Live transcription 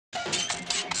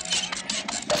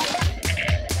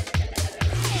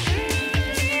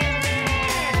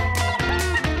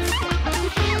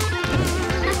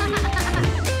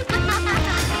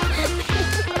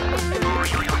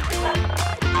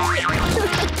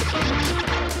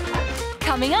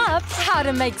Coming up, how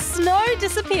to make snow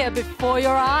disappear before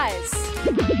your eyes.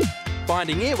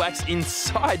 Finding earwax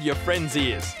inside your friend's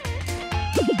ears.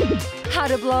 How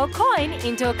to blow a coin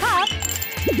into a cup.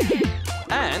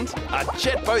 And a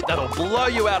jet boat that'll blow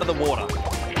you out of the water.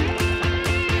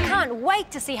 Can't wait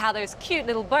to see how those cute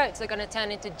little boats are going to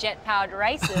turn into jet-powered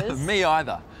racers. Me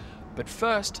either. But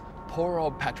first, poor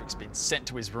old Patrick's been sent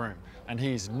to his room, and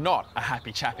he's not a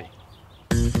happy chappy.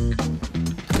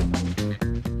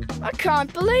 I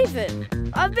can't believe it.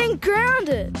 I've been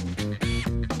grounded.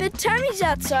 But Tammy's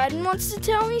outside and wants to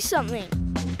tell me something.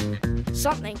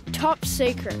 Something top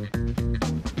secret.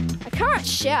 I can't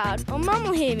shout or Mum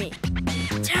will hear me.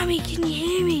 Tammy, can you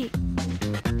hear me?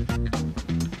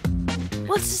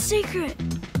 What's the secret?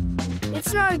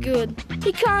 It's no good.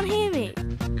 He can't hear me.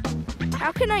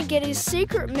 How can I get his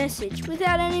secret message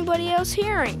without anybody else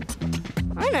hearing?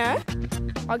 I know.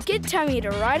 I'll get Tammy to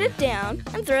write it down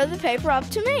and throw the paper up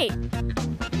to me.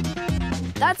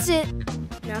 That's it.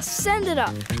 Now send it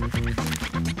up.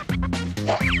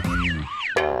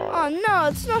 Oh no,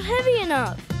 it's not heavy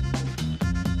enough.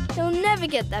 He'll never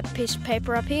get that piece of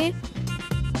paper up here.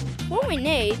 What we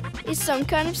need is some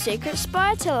kind of secret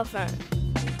spy telephone.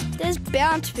 There's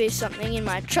bound to be something in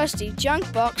my trusty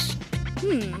junk box.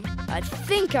 I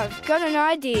think I've got an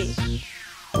idea.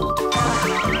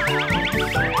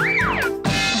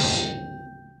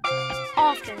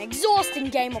 After an exhausting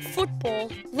game of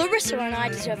football, Larissa and I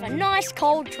deserve a nice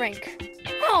cold drink.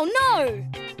 Oh no!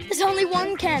 There's only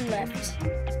one can left.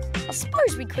 I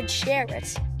suppose we could share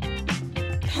it.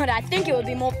 But I think it would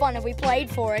be more fun if we played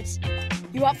for it.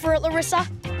 You up for it, Larissa?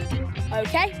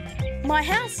 Okay. My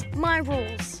house, my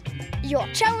rules. Your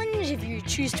challenge, if you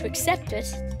choose to accept it,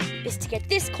 is to get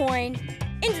this coin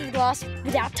into the glass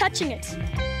without touching it.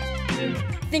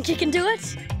 Think you can do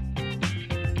it?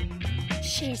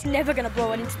 She's never gonna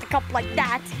blow it into the cup like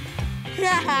that.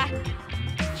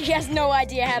 She has no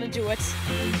idea how to do it.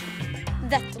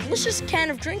 That delicious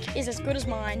can of drink is as good as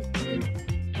mine.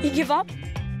 You give up?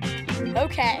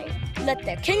 Okay, let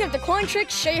the king of the coin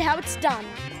trick show you how it's done.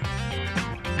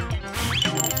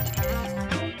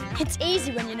 It's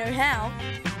easy when you know how.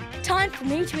 Time for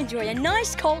me to enjoy a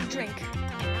nice cold drink.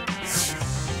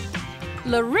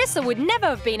 Larissa would never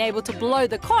have been able to blow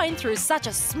the coin through such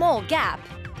a small gap.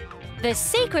 The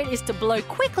secret is to blow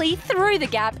quickly through the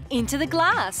gap into the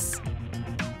glass.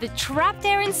 The trapped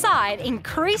air inside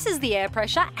increases the air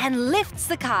pressure and lifts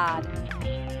the card.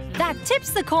 That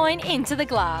tips the coin into the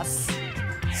glass.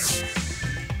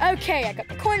 Okay, I got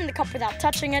the coin in the cup without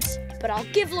touching it, but I'll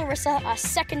give Larissa a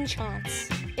second chance.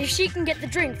 If she can get the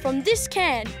drink from this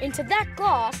can into that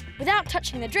glass without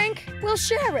touching the drink, we'll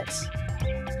share it.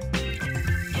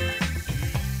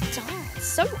 Darn, it's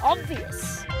so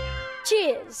obvious.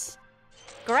 Cheers.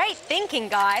 Great thinking,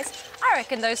 guys. I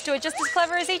reckon those two are just as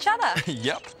clever as each other.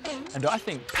 Yep. And I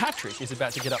think Patrick is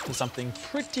about to get up to something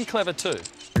pretty clever too.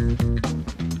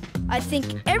 I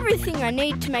think everything I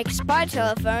need to make a spy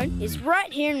telephone is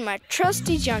right here in my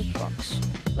trusty junk box.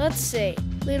 Let's see.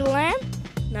 Little lamp?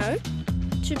 No.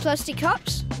 2 plastic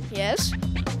cups? Yes.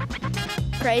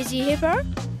 Crazy hippo?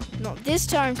 Not this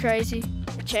time, Crazy.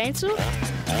 A chainsaw?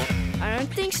 I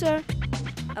don't think so.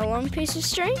 A long piece of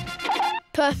string?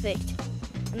 Perfect.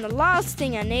 And the last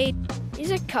thing I need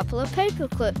is a couple of paper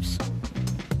clips.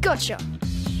 Gotcha!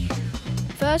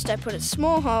 First I put a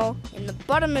small hole in the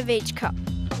bottom of each cup.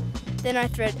 Then I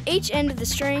thread each end of the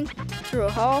string through a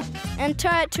hole and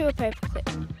tie it to a paper clip.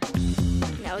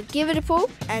 Now I give it a pull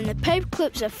and the paper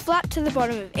clips are flat to the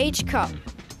bottom of each cup.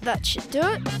 That should do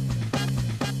it.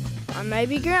 I may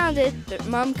be grounded, but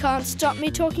Mum can't stop me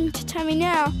talking to Tammy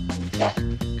now.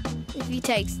 If he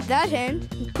takes that end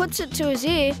and puts it to his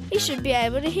ear, he should be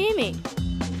able to hear me.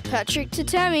 Patrick to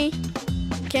Tammy.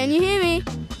 Can you hear me?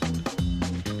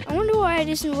 I wonder why it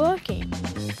isn't working.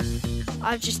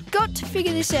 I've just got to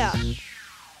figure this out.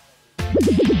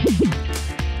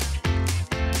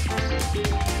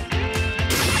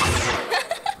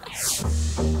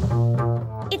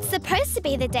 It's supposed to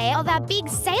be the day of our big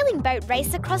sailing boat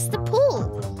race across the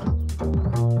pool.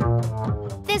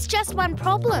 There's just one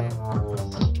problem.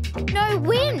 No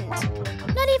wind.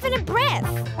 Not even a breath.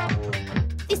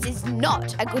 This is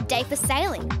not a good day for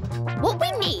sailing. What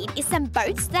we need is some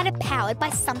boats that are powered by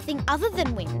something other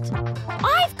than wind.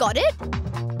 I've got it.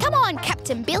 Come on,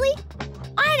 Captain Billy.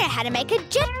 I know how to make a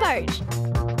jet boat.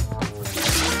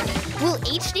 We'll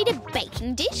each need a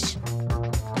baking dish,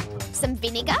 some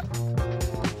vinegar,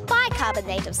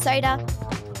 bicarbonate of soda,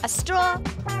 a straw,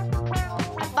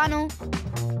 a funnel,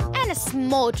 and a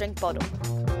small drink bottle.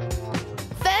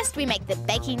 First, we make the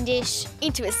baking dish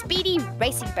into a speedy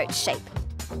racing boat shape.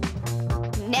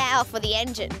 Now for the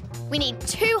engine. We need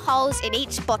 2 holes in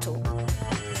each bottle.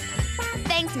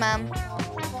 Thanks, Mum.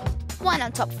 1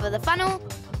 on top for the funnel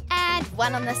and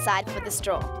 1 on the side for the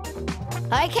straw.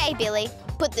 Okay, Billy,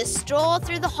 put the straw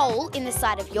through the hole in the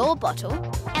side of your bottle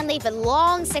and leave a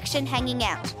long section hanging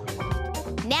out.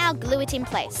 Now glue it in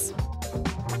place.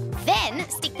 Then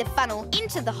stick the funnel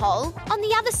into the hole on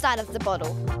the other side of the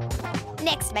bottle.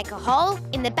 Next, make a hole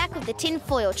in the back of the tin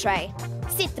foil tray.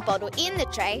 Sit the bottle in the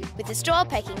tray with the straw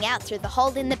poking out through the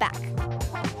hole in the back.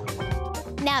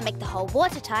 Now make the hole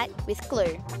watertight with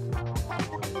glue.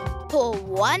 Pour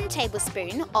 1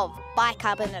 tablespoon of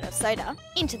bicarbonate of soda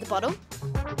into the bottle.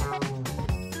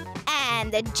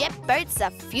 And the jet boats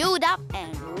are fueled up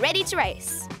and ready to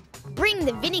race. Bring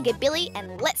the vinegar, Billy,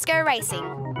 and let's go racing.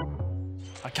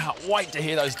 I can't wait to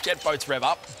hear those jet boats rev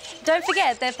up. Don't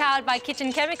forget, they're powered by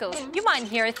kitchen chemicals. You mightn't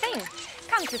hear a thing.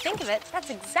 Come to think of it, that's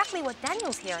exactly what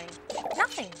Daniel's hearing.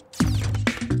 Nothing.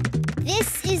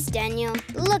 This is Daniel.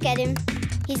 Look at him.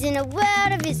 He's in a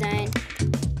world of his own.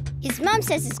 His mum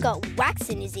says he's got wax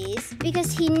in his ears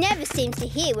because he never seems to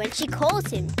hear when she calls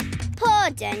him. Poor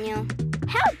Daniel.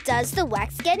 How does the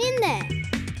wax get in there?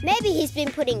 Maybe he's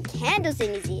been putting candles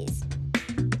in his ears.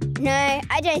 No,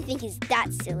 I don't think he's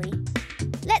that silly.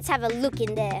 Let's have a look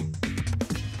in there.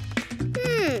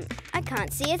 I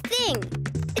can't see a thing.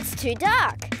 It's too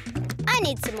dark. I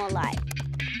need some more light.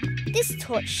 This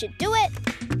torch should do it.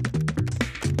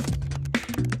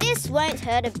 This won't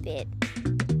hurt a bit.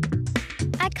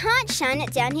 I can't shine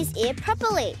it down his ear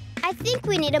properly. I think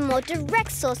we need a more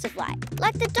direct source of light,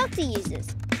 like the doctor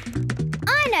uses.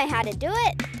 I know how to do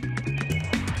it.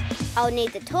 I'll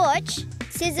need the torch,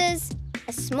 scissors,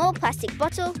 a small plastic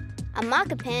bottle, a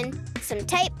marker pen, some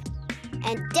tape,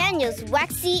 and Daniel's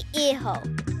waxy ear hole.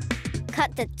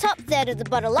 Cut the top third of the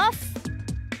bottle off.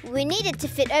 We need it to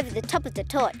fit over the top of the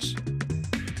torch.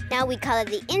 Now we colour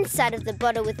the inside of the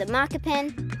bottle with a marker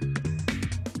pen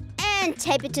and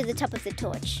tape it to the top of the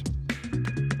torch.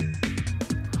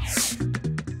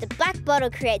 The black bottle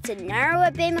creates a narrower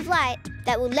beam of light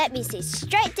that will let me see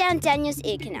straight down Daniel's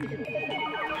ear canal.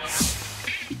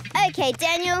 Okay,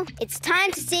 Daniel, it's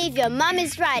time to see if your mum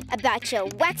is right about your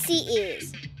waxy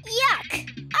ears. Yuck!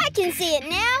 I can see it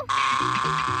now.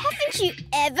 Haven't you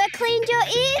ever cleaned your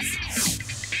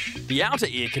ears? The outer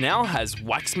ear canal has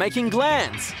wax-making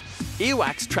glands.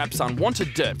 Earwax traps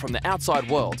unwanted dirt from the outside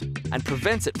world and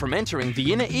prevents it from entering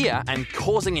the inner ear and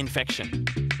causing infection.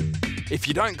 If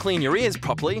you don't clean your ears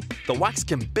properly, the wax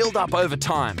can build up over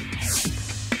time.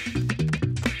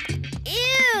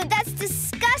 Ew, that's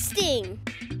disgusting.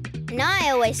 And I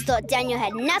always thought Daniel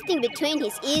had nothing between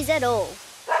his ears at all.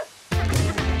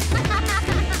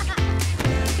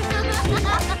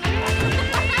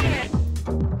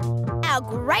 Our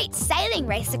great sailing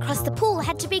race across the pool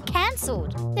had to be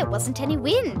cancelled. There wasn't any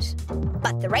wind.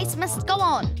 But the race must go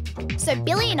on. So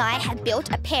Billy and I had built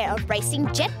a pair of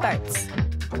racing jet boats.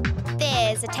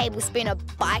 There's a tablespoon of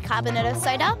bicarbonate of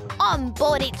soda on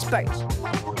board each boat.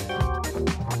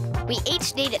 We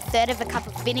each need 1/3 of a cup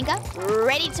of vinegar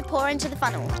ready to pour into the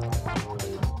funnel.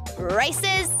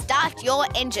 Racers, start your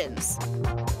engines.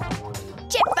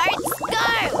 Jet boats,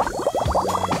 go!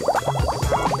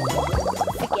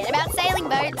 Forget about sailing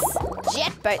boats.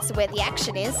 Jet boats are where the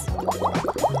action is.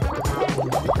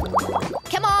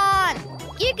 Come on!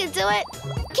 You can do it!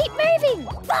 Keep moving!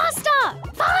 Faster!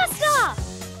 Faster!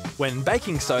 When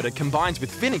baking soda combines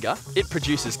with vinegar, it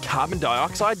produces carbon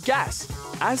dioxide gas.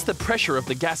 As the pressure of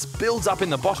the gas builds up in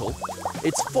the bottle,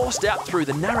 it's forced out through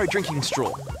the narrow drinking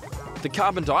straw. The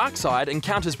carbon dioxide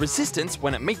encounters resistance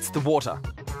when it meets the water.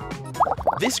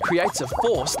 This creates a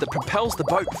force that propels the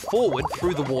boat forward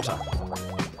through the water.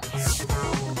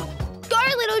 Go,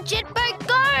 little jet boat,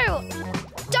 go!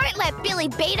 Don't let Billy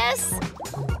beat us.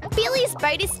 Billy's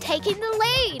boat is taking the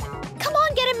lead. Come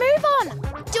on, get a move on.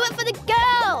 Do it for the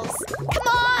girls. Come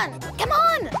on, come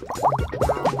on.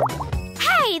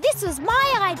 Hey, this was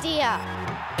my idea.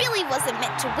 Billy wasn't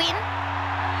meant to win.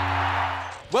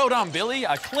 Well done, Billy.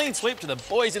 A clean sweep to the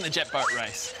boys in the jet boat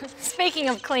race. Speaking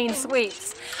of clean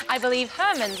sweeps, I believe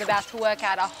Herman's about to work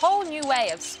out a whole new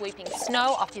way of sweeping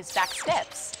snow off his back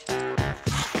steps.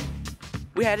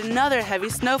 We had another heavy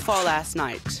snowfall last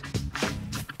night.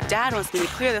 Dad wants me to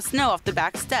clear the snow off the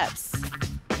back steps.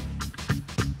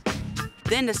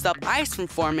 Then to stop ice from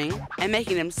forming and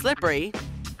making them slippery,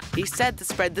 he said to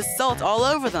spread the salt all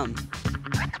over them.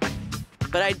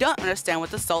 But I don't understand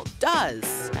what the salt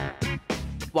does.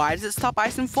 Why does it stop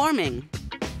ice from forming?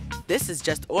 This is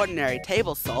just ordinary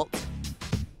table salt.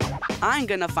 I'm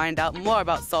gonna find out more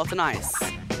about salt and ice.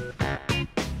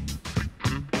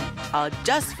 I'll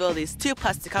just fill these 2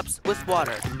 plastic cups with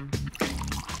water.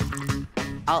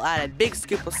 I'll add a big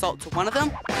scoop of salt to one of them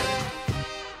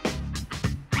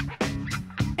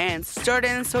and stir it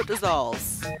in so it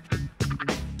dissolves.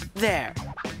 There.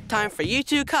 Time for you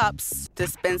 2 cups to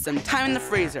spend some time in the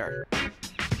freezer.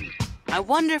 I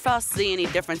wonder if I'll see any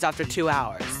difference after 2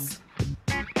 hours.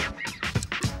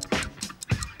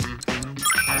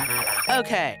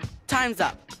 Okay, time's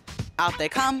up. Out they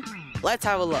come. Let's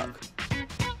have a look.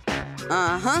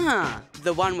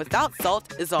 The one without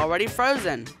salt is already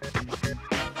frozen.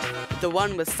 The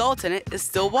one with salt in it is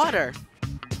still water.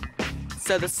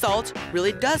 So the salt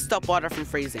really does stop water from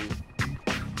freezing.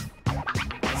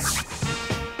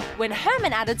 When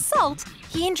Herman added salt,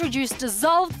 he introduced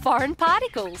dissolved foreign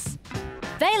particles.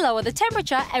 They lower the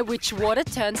temperature at which water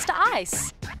turns to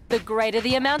ice. The greater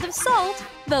the amount of salt,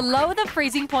 the lower the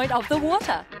freezing point of the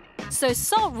water. So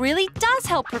salt really does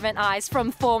help prevent ice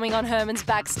from forming on Herman's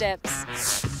back steps.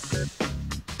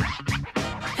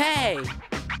 Hey,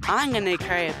 I'm gonna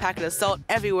carry a packet of salt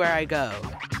everywhere I go.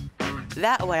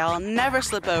 That way I'll never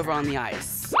slip over on the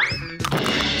ice.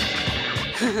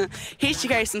 He should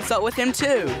carry some salt with him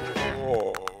too.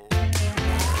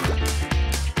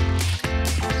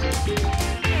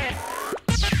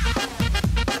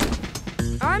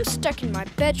 I'm stuck in my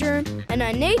bedroom and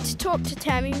I need to talk to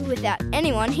Tammy without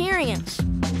anyone hearing us.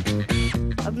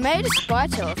 I've made a spy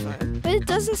telephone, but it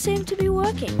doesn't seem to be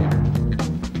working.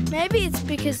 Maybe it's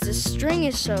because the string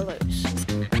is so loose.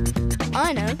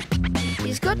 I know.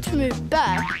 He's got to move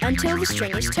back until the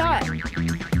string is tight.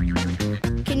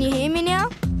 Can you hear me now?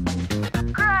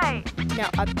 Great. Now,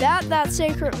 about that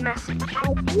secret message.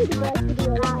 I see the rest of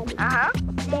your line.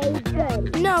 Very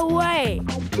good. No way!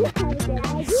 I just have a good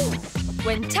idea.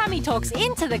 When Tammy talks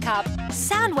into the cup,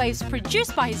 sound waves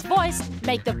produced by his voice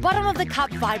make the bottom of the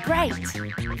cup vibrate.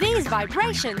 These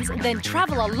vibrations then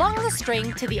travel along the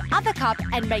string to the other cup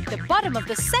and make the bottom of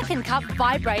the second cup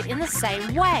vibrate in the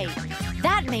same way.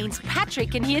 That means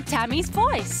Patrick can hear Tammy's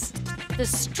voice. The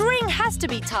string has to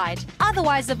be tight,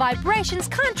 otherwise the vibrations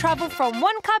can't travel from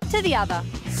one cup to the other.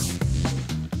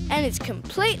 And it's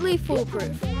completely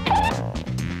foolproof.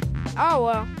 Oh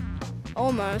well,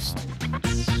 almost.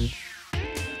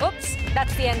 Oops,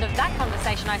 that's the end of that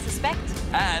conversation, I suspect.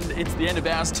 And it's the end of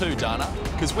ours too, Dana,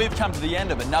 because we've come to the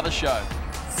end of another show.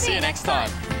 See you next time.